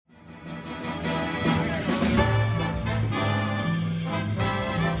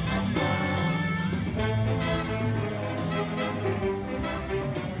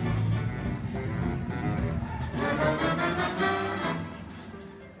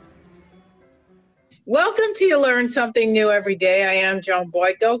Welcome to You Learn Something New Every Day. I am Joan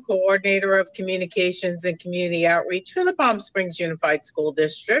Boyko, Coordinator of Communications and Community Outreach for the Palm Springs Unified School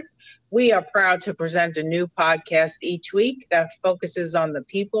District. We are proud to present a new podcast each week that focuses on the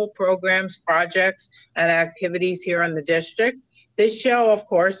people, programs, projects, and activities here in the district. This show, of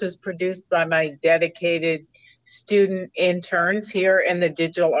course, is produced by my dedicated student interns here in the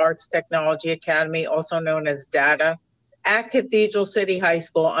Digital Arts Technology Academy, also known as DATA, at Cathedral City High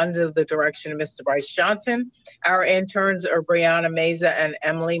School under the direction of Mr. Bryce Johnson. Our interns are Brianna Meza and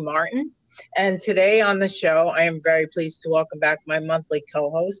Emily Martin. And today on the show, I am very pleased to welcome back my monthly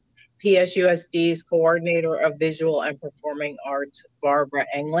co-host, PSUSD's Coordinator of Visual and Performing Arts, Barbara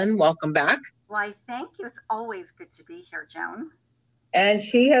Englund. Welcome back. Why, thank you. It's always good to be here, Joan. And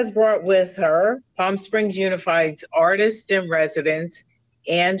she has brought with her Palm Springs Unified's artist in residence,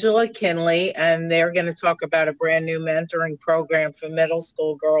 Angela Kinley, and they're going to talk about a brand new mentoring program for middle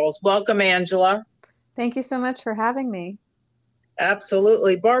school girls. Welcome, Angela. Thank you so much for having me.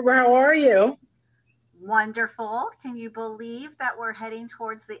 Absolutely. Barbara, how are you? Wonderful. Can you believe that we're heading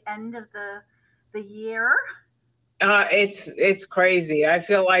towards the end of the year? It's crazy. I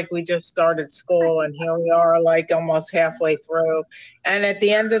feel like we just started school and here we are like almost halfway through. And at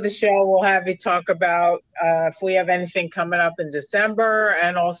the end of the show, we'll have you talk about if we have anything coming up in December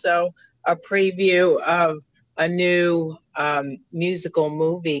and also a preview of a new musical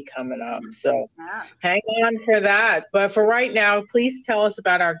movie coming up. So hang on for that. But for right now, please tell us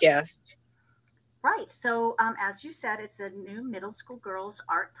about our guest. Right. So as you said, it's a new middle school girls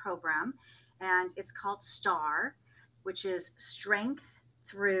art program and it's called STAR, which is Strength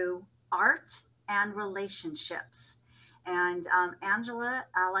Through Art and Relationships. And Angela,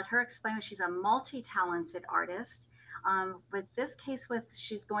 I'll let her explain. She's a multi-talented artist. With this case,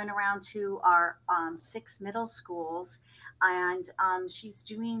 she's going around to our 6 middle schools, and she's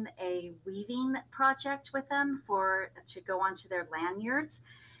doing a weaving project with them to go onto their lanyards.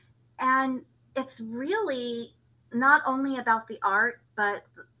 And it's really not only about the art, but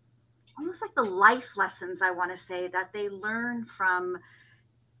almost like the life lessons, I want to say, that they learn from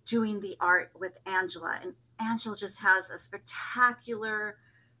doing the art with Angela. And Angela just has a spectacular,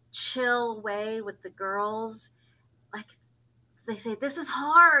 chill way with the girls. Like they say, this is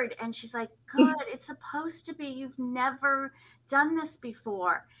hard. And she's like, good, it's supposed to be. You've never done this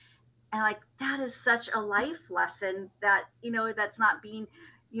before. And like, that is such a life lesson that, that's not being,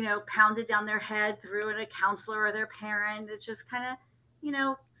 pounded down their head through a counselor or their parent. It's just kind of,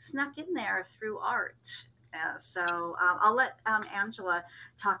 snuck in there through art. So I'll let Angela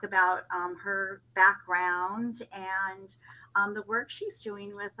talk about her background and the work she's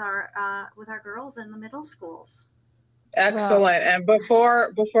doing with our girls in the middle schools. Excellent. And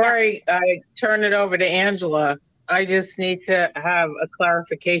before I turn it over to Angela, I just need to have a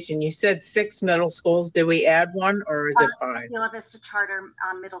clarification. You said 6 middle schools. Did we add one or is it 5? Cielo Vista Charter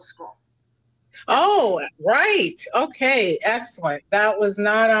Middle School. Oh, right. Okay, excellent. That was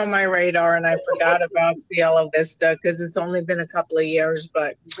not on my radar, and I forgot about Cielo Vista because it's only been a couple of years,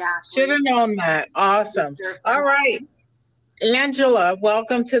 but should have known that. Awesome. All right. Angela,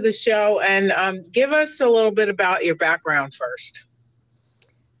 welcome to the show, and give us a little bit about your background first.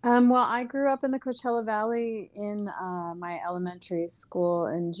 Well, I grew up in the Coachella Valley in my elementary school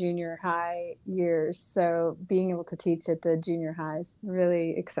and junior high years. So being able to teach at the junior high is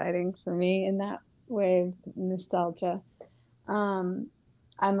really exciting for me in that way of nostalgia. I'm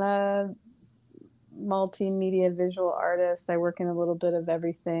a multimedia visual artist. I work in a little bit of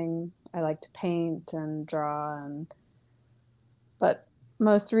everything. I like to paint and draw, but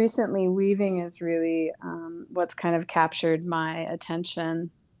most recently, weaving is really what's kind of captured my attention.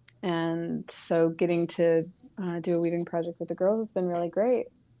 And so getting to do a weaving project with the girls has been really great.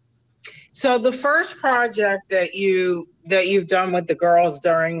 So the first project that you've done with the girls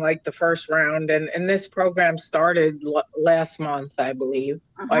during like the first round, and this program started last month, I believe.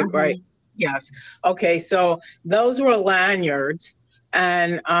 Like, right? Yes. Okay. So those were lanyards,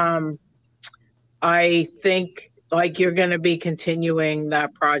 and I think like you're going to be continuing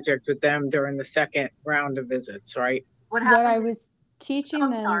that project with them during the second round of visits, right? What I was teaching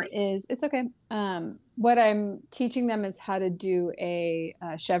them is, it's okay. What I'm teaching them is how to do a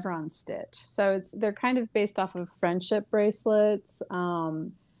chevron stitch. So they're kind of based off of friendship bracelets.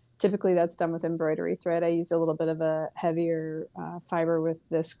 Typically that's done with embroidery thread. I used a little bit of a heavier fiber with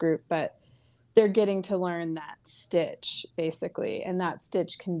this group, but they're getting to learn that stitch basically. And that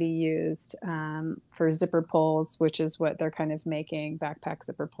stitch can be used for zipper pulls, which is what they're kind of making, backpack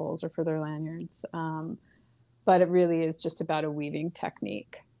zipper pulls or for their lanyards. But it really is just about a weaving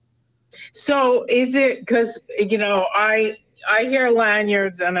technique. So is it, because, I hear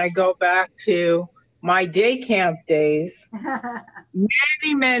lanyards and I go back to my day camp days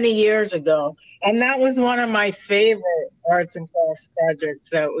many, many years ago. And that was one of my favorite arts and crafts projects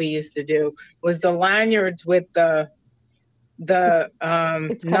that we used to do, was the lanyards with the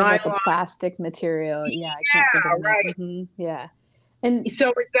It's kind of like a nylon. plastic material. Yeah, I can't think of the name. Right. Yeah. And So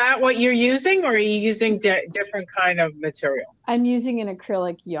is that what you're using, or are you using different kind of material? I'm using an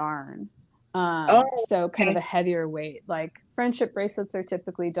acrylic yarn. Oh, So kind of okay. a heavier weight. Like friendship bracelets are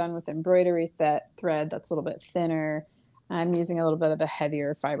typically done with embroidery thread that's a little bit thinner. I'm using a little bit of a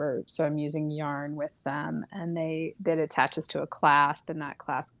heavier fiber, so I'm using yarn with them, and that attaches to a clasp, and that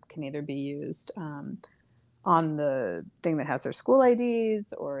clasp can either be used on the thing that has their school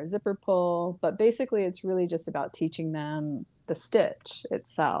IDs or a zipper pull. But basically, it's really just about teaching them the stitch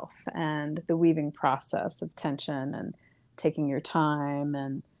itself and the weaving process of tension and taking your time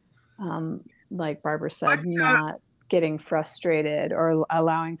and, like Barbara said, not getting frustrated or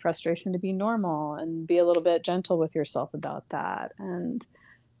allowing frustration to be normal, and be a little bit gentle with yourself about that. And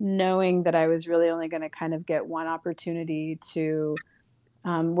knowing that I was really only going to kind of get one opportunity to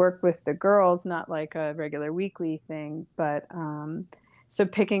work with the girls, not like a regular weekly thing, but so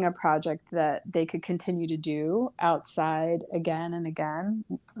picking a project that they could continue to do outside again and again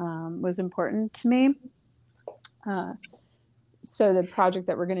was important to me. So the project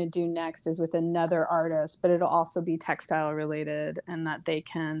that we're going to do next is with another artist, but it'll also be textile related, and that they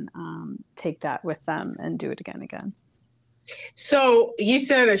can take that with them and do it again and again. So you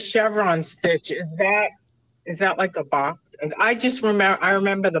said a chevron stitch. Is that like a box? I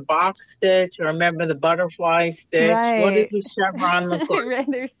remember the box stitch. I remember the butterfly stitch. Right. What does the chevron look like?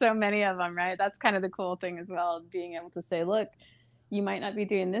 There's so many of them, right? That's kind of the cool thing as well, being able to say, look, you might not be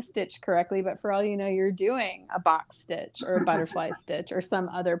doing this stitch correctly, but for all you know, you're doing a box stitch or a butterfly stitch or some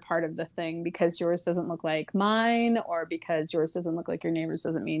other part of the thing. Because yours doesn't look like mine, or because yours doesn't look like your neighbor's,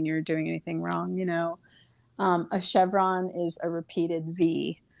 doesn't mean you're doing anything wrong, you know. A chevron is a repeated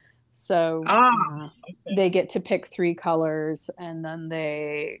V. So they get to pick 3 colors, and then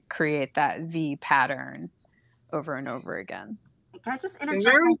they create that V pattern over and over again. Can I just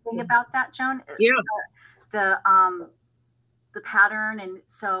interject one thing about that, Joan? Yeah. The pattern, and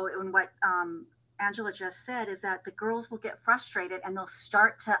so and what Angela just said is that the girls will get frustrated and they'll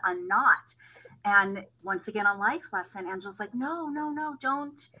start to unknot. And once again, a life lesson. Angela's like, no,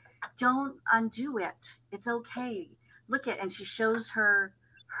 don't undo it. It's okay. Look at, and she shows her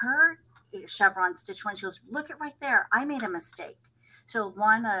chevron stitch one. She goes, look at right there. I made a mistake. So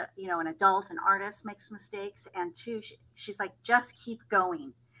one, an adult, an artist makes mistakes, and 2, she's like, just keep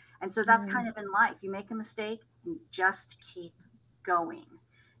going. And so that's kind of in life. You make a mistake, and just keep going.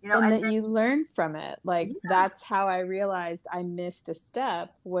 And that you learn from it. Like, that's how I realized I missed a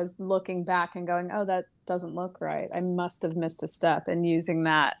step, was looking back and going, oh, that doesn't look right. I must have missed a step, and using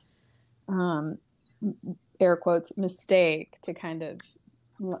that air quotes mistake to kind of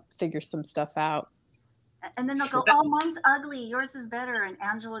figure some stuff out. And then they'll go, oh, mine's ugly, yours is better. And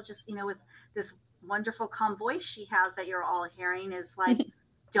Angela just, with this wonderful calm voice she has that you're all hearing, is like,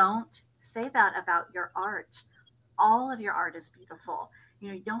 don't say that about your art. All of your art is beautiful.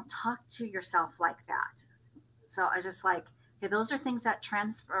 You don't talk to yourself like that. So I just like, okay, those are things that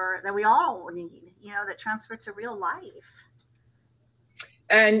transfer, that we all need, that transfer to real life.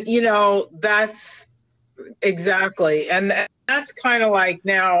 And, that's exactly. And that's kind of like,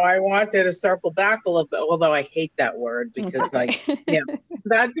 now I wanted to circle back a little bit, although I hate that word, because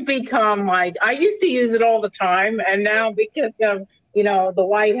that's become like, I used to use it all the time. And now, because of, the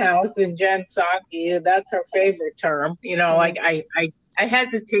White House and Jen Psaki, that's her favorite term, like I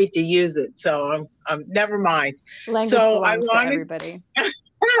hesitate to use it. So I'm never mind. Language belongs to everybody.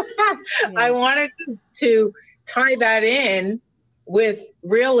 I wanted to tie that in with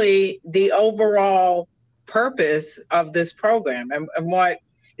really the overall purpose of this program, and what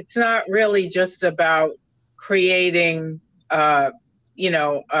it's not really just about creating a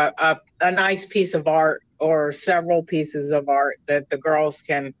nice piece of art or several pieces of art that the girls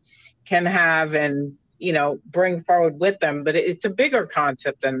can have and bring forward with them, but it's a bigger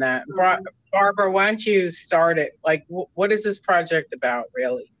concept than that. Barbara, why don't you start it? Like, what is this project about,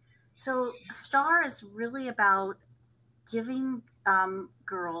 really? So STAR is really about giving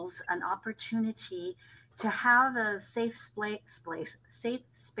girls an opportunity to have a safe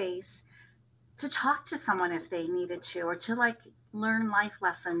space to talk to someone if they needed to, or to like learn life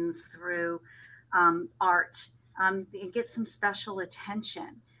lessons through art, and get some special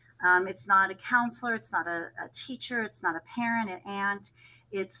attention. It's not a counselor, it's not a teacher, it's not a parent, an aunt.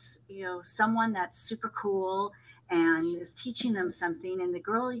 It's someone that's super cool and is teaching them something. And the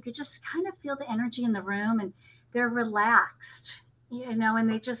girl, you could just kind of feel the energy in the room, and they're relaxed, and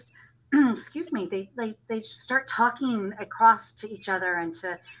they just excuse me, they start talking across to each other and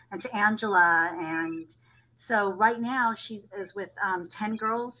to Angela. And so right now she is with 10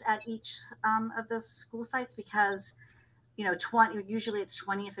 girls at each of the school sites, because 20, usually it's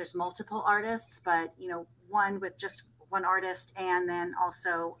 20 if there's multiple artists, but one with just one artist. And then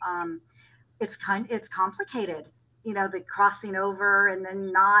also it's complicated, the crossing over and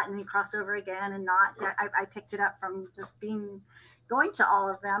then not, and then you cross over again and not. So I picked it up from just going to all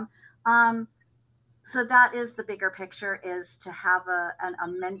of them. So that is the bigger picture, is to have a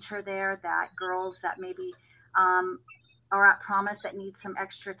mentor there, that girls that maybe are at Promise that need some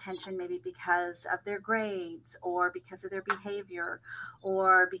extra attention, maybe because of their grades or because of their behavior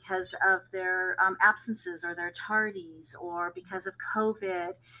or because of their absences or their tardies or because of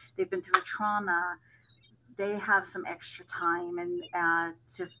COVID, they've been through a trauma, they have some extra time and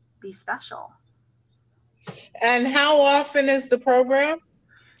to be special. And how often is the program?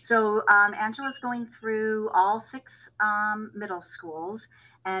 So Angela's going through all 6 middle schools,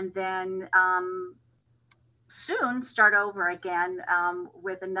 and then soon start over again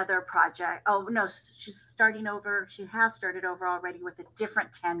with another project. Oh no, she's starting over. She has started over already with a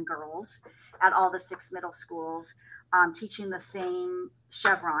different 10 girls at all the 6 middle schools, teaching the same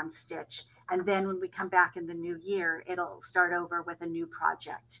chevron stitch. And then when we come back in the new year, it'll start over with a new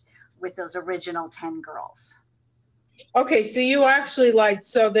project with those original 10 girls. Okay, so you actually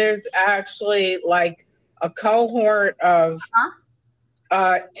so there's actually like a cohort of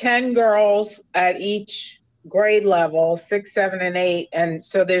 10 girls at each grade level, 6, 7, and 8. And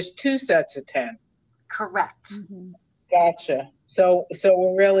so there's 2 sets of 10. Correct. Mm-hmm. Gotcha. So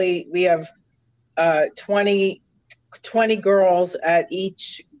we have 20 girls at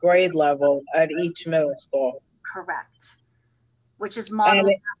each grade level at each middle school. Correct. Which is modeled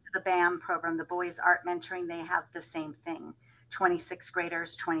after the BAM program, the Boys Art Mentoring. They have the same thing. 26th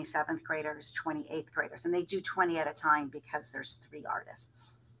graders, 27th graders, 28th graders. And they do 20 at a time because there's 3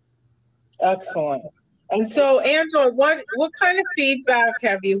 artists. Excellent. And so, Angela, what kind of feedback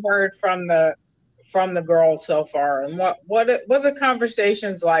have you heard from the girls so far? And what are the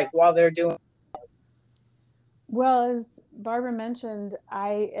conversations like while they're doing? Well, as Barbara mentioned,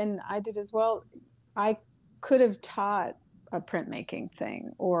 I did as well. I could have taught a printmaking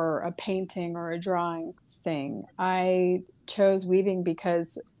thing or a painting or a drawing thing. I chose weaving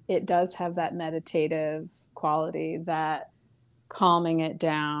because it does have that meditative quality, that calming it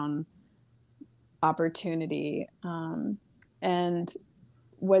down opportunity. And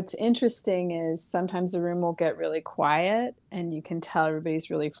what's interesting is sometimes the room will get really quiet and you can tell everybody's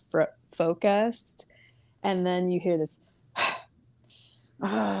really focused. And then you hear this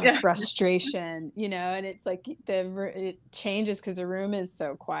frustration, and it's like it changes because the room is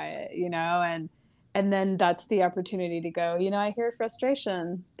so quiet, and then that's the opportunity to go, I hear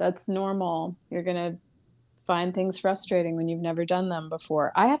frustration. That's normal. You're going to find things frustrating when you've never done them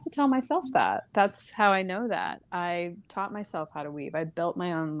before. I have to tell myself that. That's how I know that. I taught myself how to weave. I built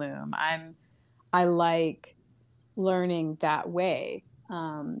my own loom. I like learning that way.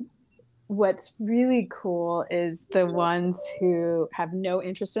 What's really cool is the ones who have no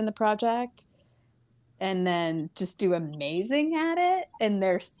interest in the project and then just do amazing at it, and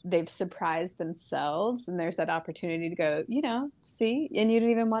they've surprised themselves, and there's that opportunity to go, see, and you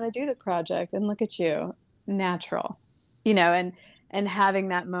didn't even want to do the project, and look at you, natural, and having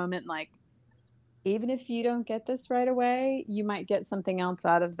that moment, like, even if you don't get this right away, you might get something else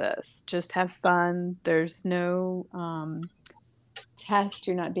out of this. Just have fun. There's no test.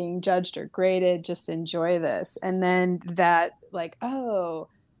 You're not being judged or graded. Just enjoy this. And then that, like, oh,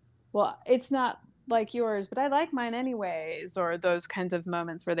 well, it's not like yours, but I like mine anyways, or those kinds of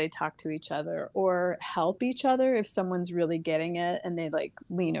moments where they talk to each other or help each other if someone's really getting it and they like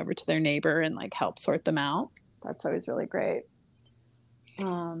lean over to their neighbor and like help sort them out. That's always really great.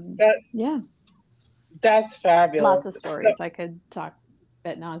 Yeah. That's fabulous. Lots of stories. I could talk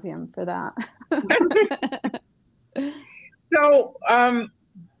ad nauseum for that. So,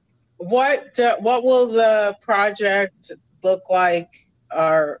 what will the project look like?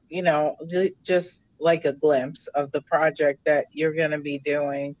 Or, just like a glimpse of the project that you're going to be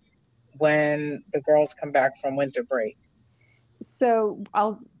doing when the girls come back from winter break? So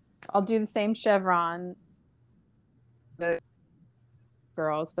I'll do the same chevron, the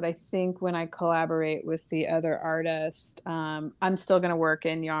girls, but I think when I collaborate with the other artist, I'm still going to work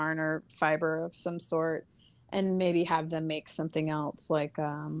in yarn or fiber of some sort, and maybe have them make something else, like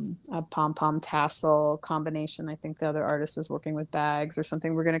a pom-pom tassel combination. I think the other artist is working with bags or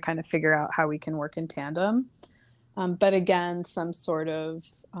something. We're going to kind of figure out how we can work in tandem. But again, some sort of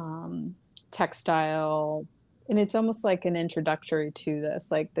textile and it's almost like an introductory to this.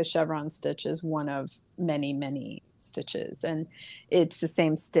 Like the chevron stitch is one of many, many stitches, and it's the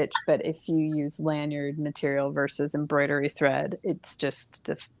same stitch, but if you use lanyard material versus embroidery thread, it's just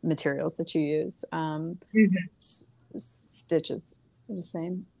the materials that you use. Stitches are the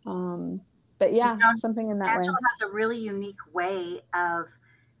same. But yeah, something in that Angela way. has a really unique way of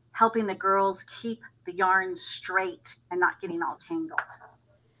helping the girls keep the yarn straight and not getting all tangled.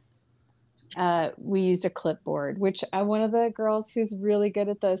 We used a clipboard, which one of the girls who's really good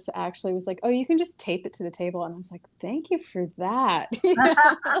at this actually was like, "Oh, you can just tape it to the table." And I was like, "Thank you for that."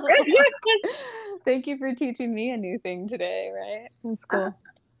 Thank you for teaching me a new thing today, right? That's cool.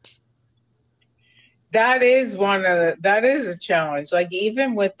 That is that is a challenge. Like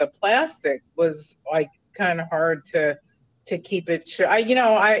even with the plastic was like kind of hard to keep it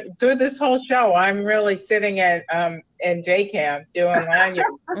through this whole show, I'm really sitting at in day camp doing lanyards.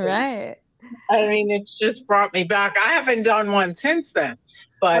 Right. I mean, it's just brought me back. I haven't done one since then,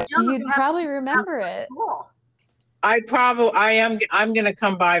 but you'd probably remember it. I'm going to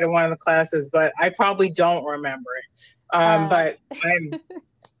come by to one of the classes, but I probably don't remember it. But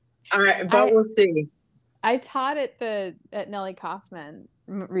we'll see. I taught at Nellie Kaufman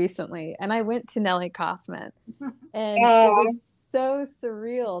recently, and I went to Nellie Kaufman, and it was so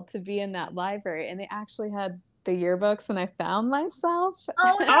surreal to be in that library, and they actually had the yearbooks, and I found myself.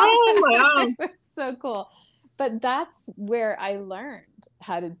 Wow. It was so cool. But that's where I learned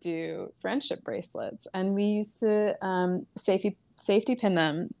how to do friendship bracelets, and we used to safety pin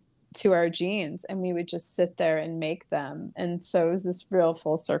them to our jeans, and we would just sit there and make them. And so it was this real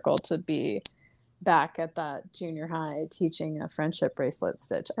full circle to be back at that junior high teaching a friendship bracelet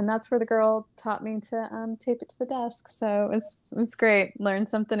stitch, and that's where the girl taught me to tape it to the desk. So it was great. Learned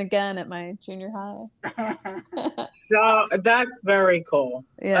something again at my junior high. So that's very cool.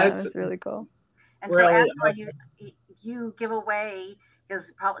 Yeah, that's really cool. And really, so Angela, you give away,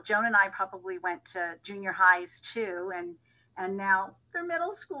 because Joan and I probably went to junior highs too, and now they're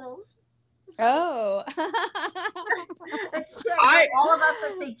middle schools. Oh, it's true. All of us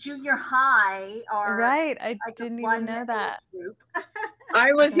that say junior high are right. I didn't even know that.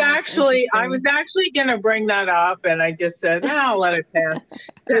 I was actually going to bring that up, and I just said, "No, I'll let it pass,"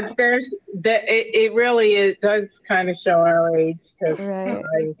 because it really does kind of show our age.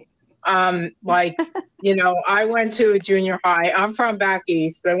 Right. I went to a junior high. I'm from back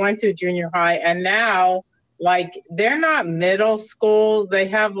east, but I went to a junior high, and now. Like they're not middle school. They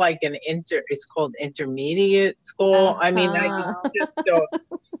have like it's called intermediate school. I mean, it's just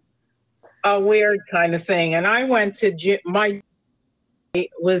a weird kind of thing. And I went to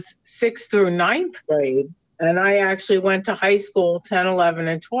was 6th through 9th grade. And I actually went to high school 10, 11,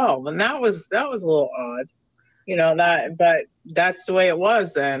 and 12. And that was a little odd, but that's the way it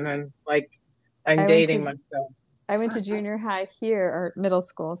was then. And like, I'm dating myself. I went to junior high here, or middle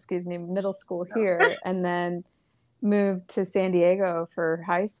school here, and then moved to San Diego for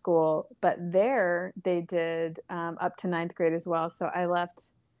high school. But there they did up to 9th grade as well. So I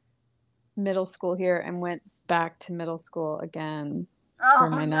left middle school here and went back to middle school again for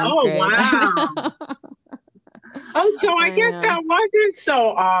my 9th grade. Wow. So I guess that wasn't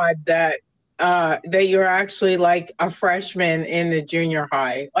so odd that you're actually like a freshman in the junior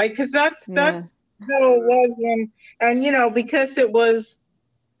high. Like, because that's how it was when, and because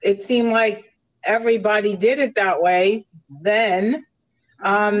it seemed like everybody did it that way then.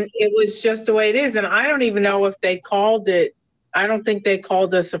 It was just the way it is. And I don't even know if they called it, I don't think they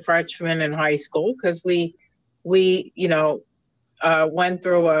called us a freshman in high school, because we went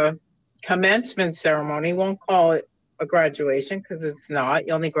through a commencement ceremony. Won't call it a graduation because it's not.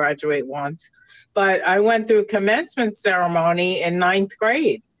 You only graduate once. But I went through a commencement ceremony in 9th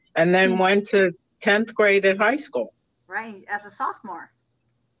grade and then went to 10th grade at high school. Right, as a sophomore.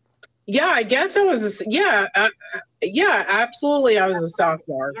 Yeah, I guess I was. Absolutely, I was a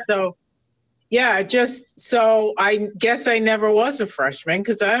sophomore. Yep. So, so I guess I never was a freshman,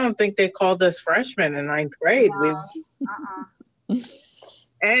 because I don't think they called us freshmen in 9th grade.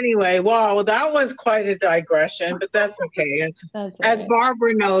 Anyway, wow, that was quite a digression, but that's okay. As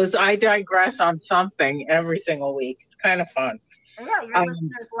Barbara knows, I digress on something every single week. It's kind of fun. Yeah, your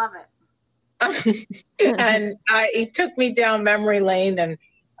listeners love it. And it took me down memory lane and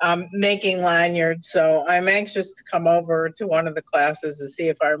making lanyards. So I'm anxious to come over to one of the classes and see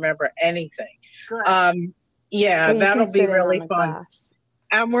if I remember anything. Good. That'll be really fun. Class.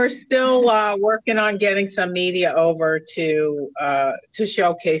 And we're still working on getting some media over to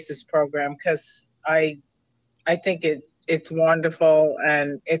showcase this program, because I think it's wonderful,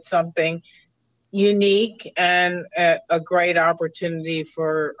 and it's something unique and a great opportunity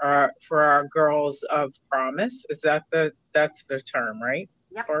for our girls of promise. Is that that's the term, right,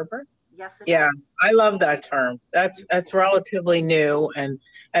 Yep. Barbara? Yes, it Yeah, is. I love that term. That's relatively new, and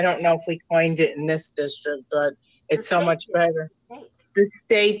I don't know if we coined it in this district, but The it's so state much did. better. The state. The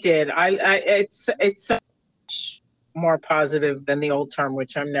state did. It's so much more positive than the old term,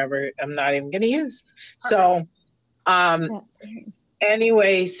 which I'm not even going to use. Perfect. So, Yeah, thanks.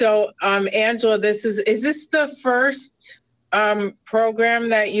 anyway, so Angela, is this the first program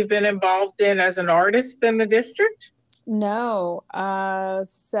that you've been involved in as an artist in the district? No,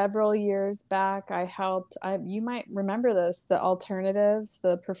 several years back, you might remember this, the Alternatives,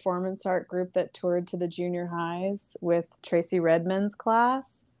 the performance art group that toured to the junior highs with Tracy Redmond's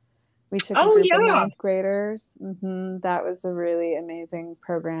class. We took a Oh group of yeah. ninth graders. That was a really amazing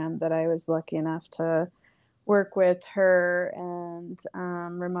program that I was lucky enough to work with her and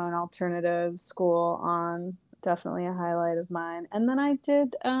Ramon Alternative School on. Definitely a highlight of mine. And then I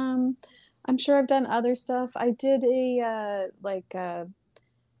did, I'm sure I've done other stuff. I did a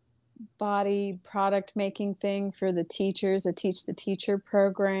body product making thing for the teachers, a Teach the Teacher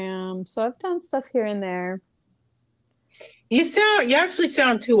program. So I've done stuff here and there. You actually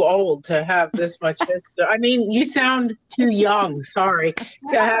sound too old to have this much history. I mean, you sound too young, sorry,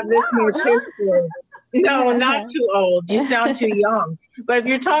 to have this much history. No, not too old. You sound too young. But if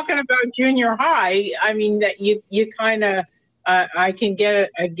you're talking about junior high, I mean that you kind of I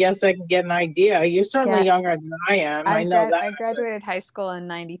guess I can get an idea. You're certainly younger than I am. I know that. I graduated high school in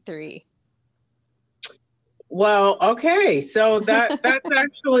 '93. Well, okay. So that's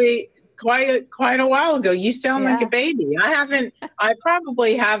actually quite a while ago. You sound like a baby. I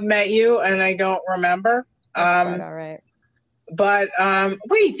probably have met you and I don't remember. That's quite all right. But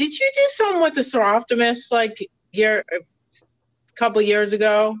wait, did you do something with the Soroptimist like a couple years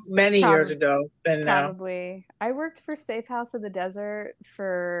ago? Years ago. Probably. I worked for Safe House of the Desert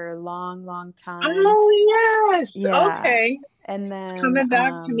for a long, long time. Oh yes. Yeah. Okay. And then coming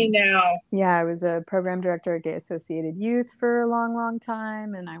back to me now. Yeah, I was a program director at Gay Associated Youth for a long, long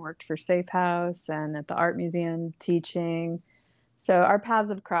time, and I worked for Safe House and at the Art Museum teaching. So our paths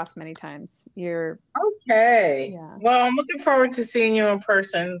have crossed many times. Okay. Yeah. Well, I'm looking forward to seeing you in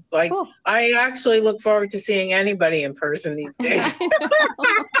person. Like, cool. I actually look forward to seeing anybody in person these days.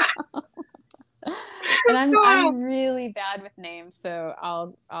 And I'm really bad with names, so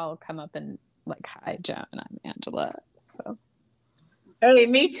I'll come up and like, hi, Joan, I'm Angela. So. Hey,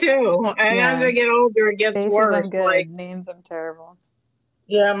 me too. And as I get older, it gets Faces worse. I'm good. Like, names I'm terrible.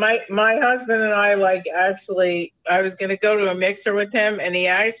 Yeah, my husband and I I was gonna go to a mixer with him, and he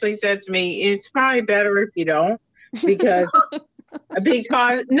actually said to me, "It's probably better if you don't," because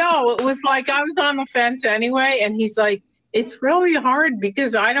no, it was like I was on the fence anyway, and he's like, "It's really hard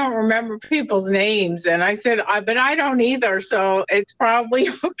because I don't remember people's names," and I said, "But I don't either, so it's probably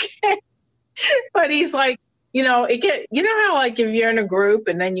okay." But he's like, you know how like if you're in a group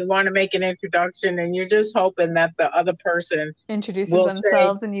and then you want to make an introduction and you're just hoping that the other person introduces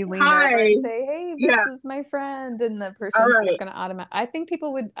themselves and you lean over and say, hey, this is my friend, and the person's just going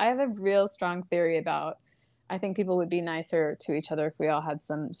to I have a real strong theory about, I think people would be nicer to each other if we all had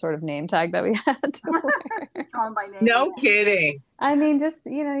some sort of name tag that we had to wear. No kidding. I mean, just,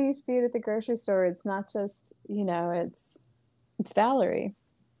 you see it at the grocery store. It's not just, it's Valerie.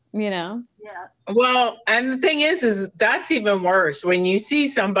 Yeah. Well, and the thing is that's even worse when you see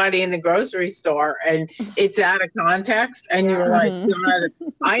somebody in the grocery store and it's out of context and you're like,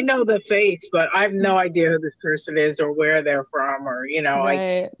 God, I know the face, but I have no idea who this person is or where they're from, or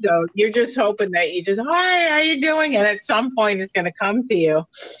right. like, so you're just hoping that you just, hi, how you doing? And at some point it's going to come to you,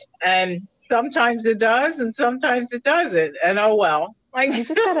 and sometimes it does and sometimes it doesn't, and oh well. Like, you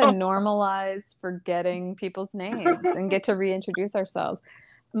just got to normalize forgetting people's names and get to reintroduce ourselves.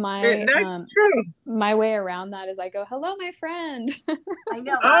 My way around that is I go, hello, my friend. I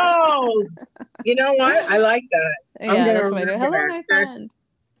know. Oh, you know what? I like that. Yeah, that's what I do. Hello, my friend.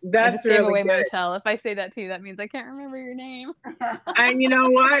 That's I just really gave away good. Motel. If I say that to you, that means I can't remember your name. And you know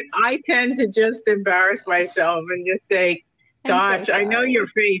what? I tend to just embarrass myself and just say, gosh, I know your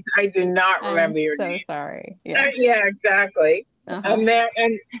face. I do not remember your name. So sorry. Yeah. Yeah, exactly. Uh-huh.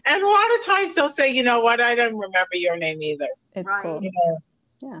 And a lot of times they'll say, you know what? I don't remember your name either. It's cool.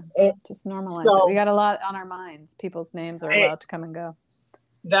 Yeah, just normalize it. We got a lot on our minds. People's names are allowed to come and go.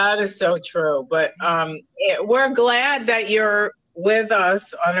 That is so true. But we're glad that you're with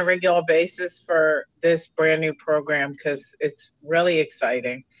us on a regular basis for this brand new program, because it's really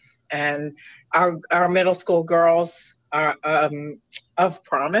exciting. And our middle school girls of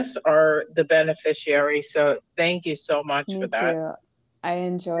promise are the beneficiaries. So thank you so much for that. Too. I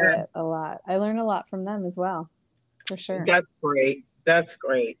enjoy it a lot. I learn a lot from them as well, for sure. That's great. That's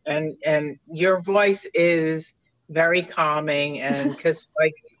great. And your voice is very calming, and because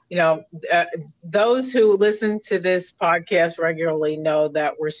like you know uh, those who listen to this podcast regularly know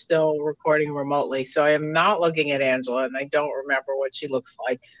that we're still recording remotely. So I am not looking at Angela, and I don't remember what she looks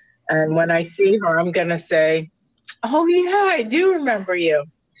like. And when I see her, I'm gonna say, "Oh yeah, I do remember you."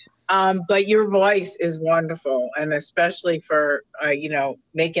 But your voice is wonderful, and especially for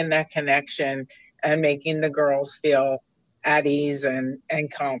making that connection and making the girls feel at ease and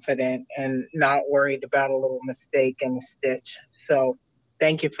confident and not worried about a little mistake and a stitch. So,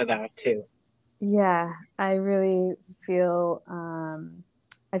 thank you for that too. Yeah, I really feel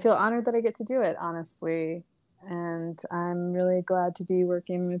I feel honored that I get to do it, honestly. And I'm really glad to be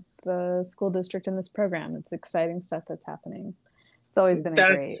working with the school district in this program. It's exciting stuff that's happening. It's always been a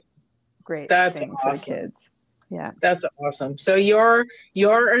That great that's thing for the awesome. kids. Yeah. That's awesome. So you're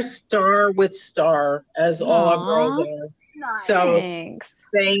a star with star, as all our girls Aw, are. Nice. So thanks.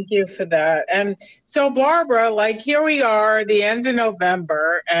 thank you for that. And so, Barbara, like here we are, the end of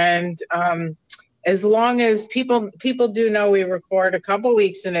November, and as long as people do know we record a couple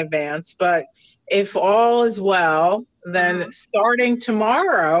weeks in advance, but if all is well, then starting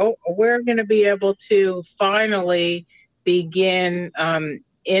tomorrow, we're going to be able to finally begin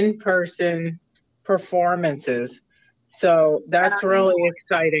in-person performances. So that's really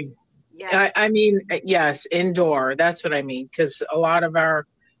exciting. Yes. I mean, yes, indoor. That's what I mean, because a lot of our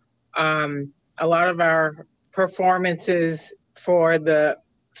performances for the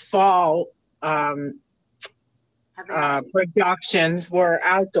fall productions were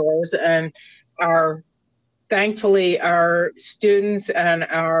outdoors, and our thankfully our students and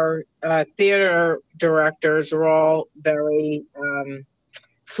our theater directors are all very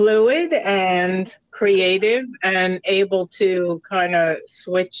fluid and creative and able to kind of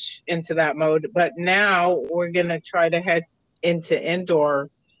switch into that mode. But now we're going to try to head into indoor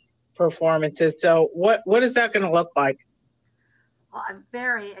performances. So what is that going to look like? Well, I'm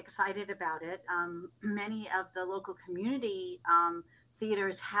very excited about it. Many of the local community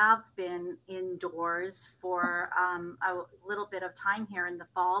theaters have been indoors for a little bit of time here in the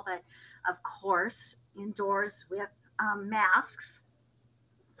fall, but of course, indoors with masks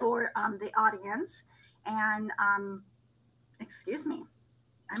for the audience. And excuse me,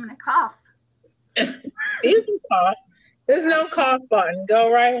 I'm going to cough. You can cough. There's no cough button.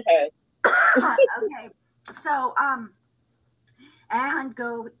 Go right ahead. Okay. So, and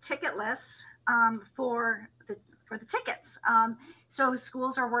go ticketless for the tickets. So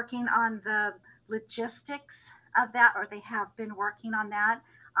schools are working on the logistics of that, or they have been working on that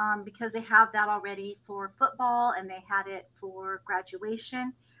because they have that already for football, and they had it for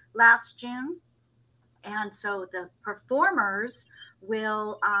graduation last June. And so the performers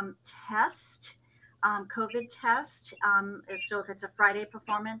will test. COVID test. If it's a Friday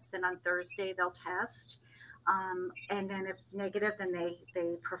performance, then on Thursday they'll test. And then if negative, then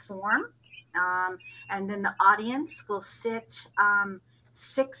they perform. And then the audience will sit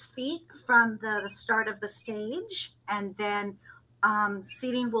 6 feet from the start of the stage. And then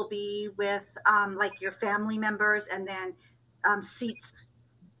seating will be with like your family members, and then seats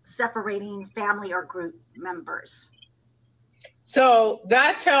separating family or group members. So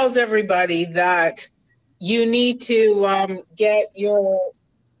that tells everybody that you need to get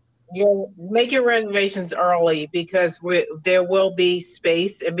make your reservations early, because there will be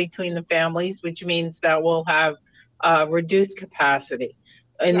space in between the families, which means that we'll have reduced capacity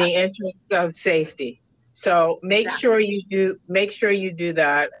in the interest of safety. So make sure you do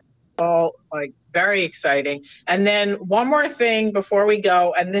that. All like very exciting. And then one more thing before we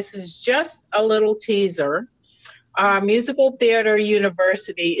go, and this is just a little teaser. Musical Theater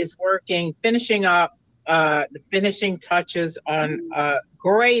University is finishing up the finishing touches on a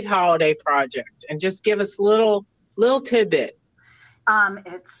great holiday project. And just give us a little tidbit.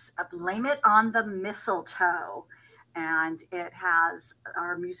 It's Blame It on the Mistletoe, and it has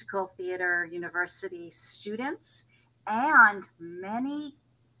our Musical Theater University students and many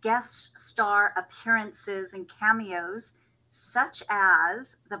guest star appearances and cameos, such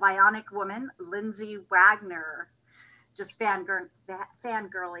as the Bionic Woman, Lindsay Wagner. Just fangirling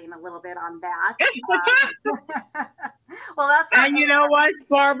a little bit on that. Well, that's and you know what,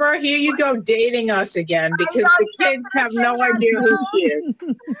 Barbara? Here you go dating us again, because the kids have no idea who she is.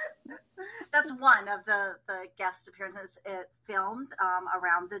 That's one of the guest appearances. It filmed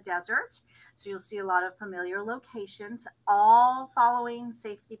around the desert, so you'll see a lot of familiar locations, all following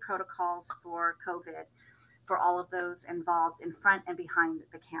safety protocols for COVID. for all of those involved in front and behind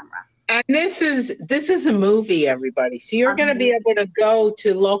the camera. And this is a movie, everybody. So you're going to be able to go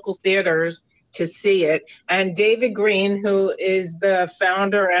to local theaters to see it. And David Green, who is the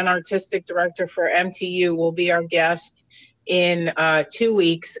founder and artistic director for MTU, will be our guest in 2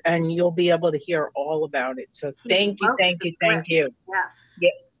 weeks, and you'll be able to hear all about it. So thank you.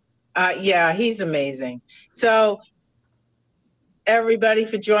 Yes. Yeah, he's amazing. So everybody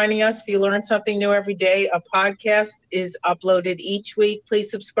for joining us. If you learn something new every day, a podcast is uploaded each week.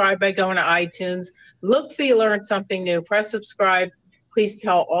 Please subscribe by going to iTunes. Look for You Learn Something New. Press subscribe. Please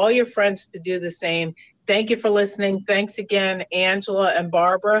tell all your friends to do the same. Thank you for listening. Thanks again, Angela and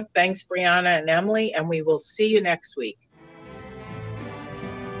Barbara. Thanks, Brianna and Emily. And we will see you next week.